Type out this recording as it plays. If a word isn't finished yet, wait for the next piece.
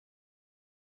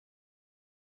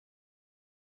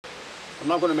I'm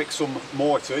now going to mix some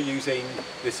mortar using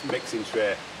this mixing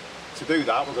tray. To do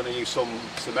that, we're going to use some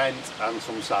cement and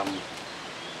some sand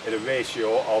in a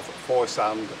ratio of 4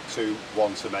 sand to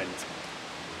 1 cement.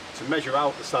 To measure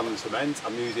out the sand and cement,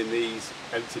 I'm using these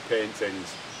empty paint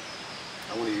tins.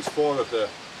 I'm going to use 4 of the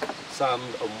sand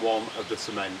and 1 of the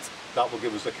cement. That will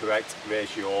give us the correct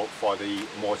ratio for the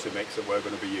mortar mix that we're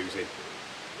going to be using.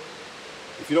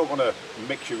 If you don't want to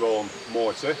mix your own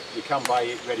mortar, you can buy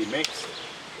it ready mixed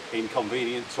in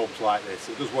convenient tubs like this.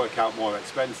 It does work out more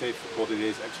expensive, but it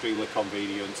is extremely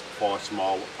convenient for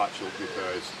small patch-up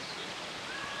repairs.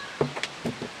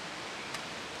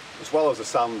 As well as the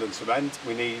sand and cement,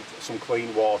 we need some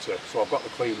clean water. So I've got the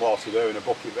clean water there in a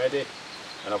bucket ready,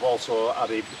 and I've also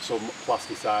added some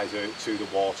plasticizer to the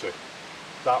water.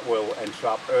 That will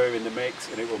entrap air in the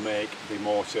mix and it will make the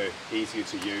mortar easier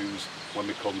to use when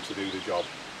we come to do the job.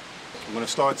 I'm going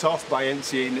to start off by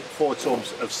emptying 4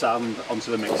 tubs of sand onto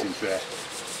the mixing tray.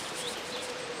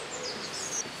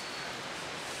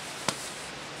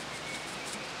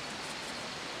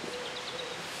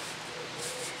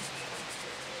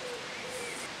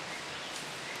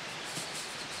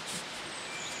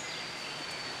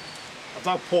 I've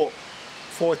now put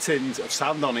 4 tins of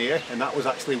sand on here, and that was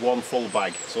actually 1 full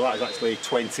bag, so that is actually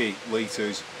 20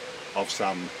 litres of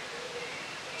sand.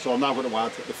 So I'm now going to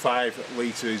add the 5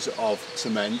 litres of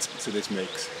cement to this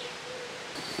mix.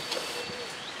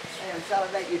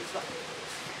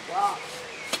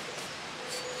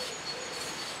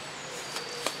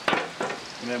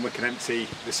 And then we can empty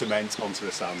the cement onto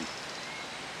the sand.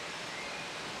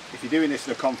 If you're doing this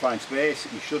in a confined space,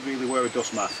 you should really wear a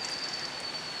dust mask.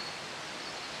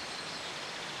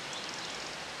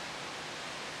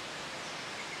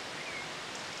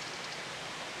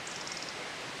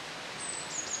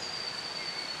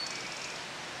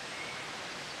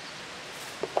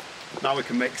 Now we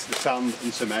can mix the sand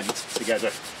and cement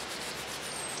together.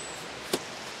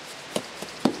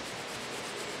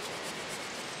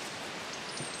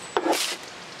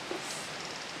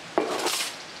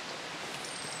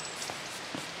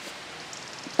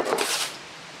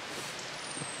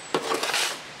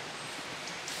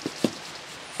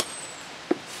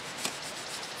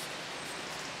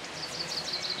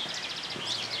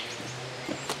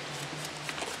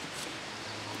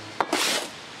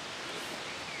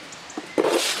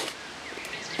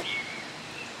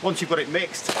 Once you've got it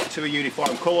mixed to a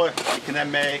uniform colour, you can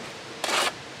then make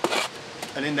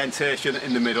an indentation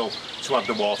in the middle to add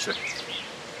the water.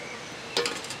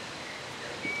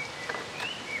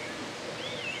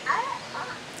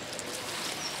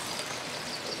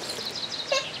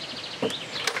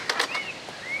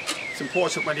 It's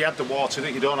important when you add the water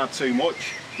that you don't add too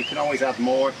much. You can always add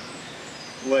more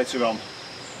later on.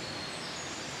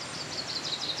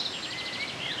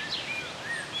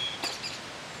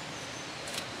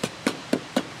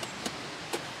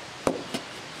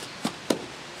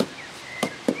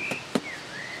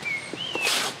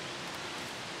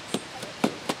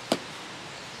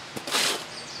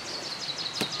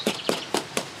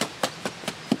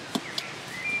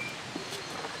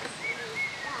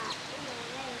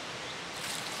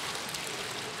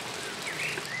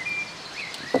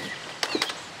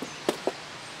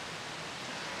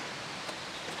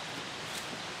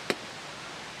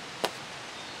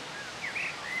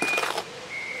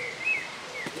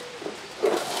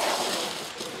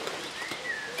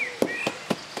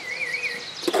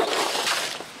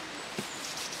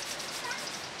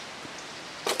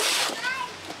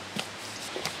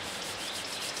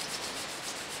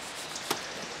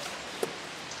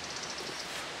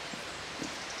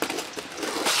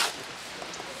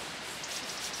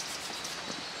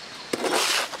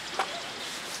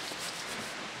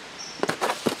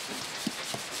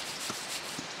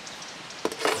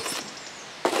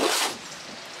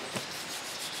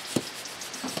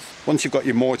 Once you've got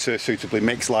your mortar suitably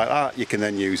mixed like that, you can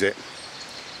then use it.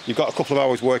 You've got a couple of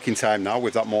hours working time now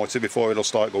with that mortar before it'll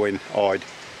start going hard,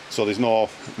 so there's no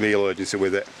real urgency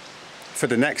with it. For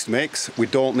the next mix, we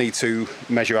don't need to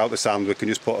measure out the sand. We can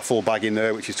just put a full bag in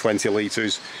there, which is 20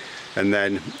 litres, and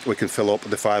then we can fill up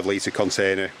the 5 litre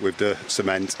container with the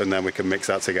cement, and then we can mix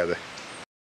that together.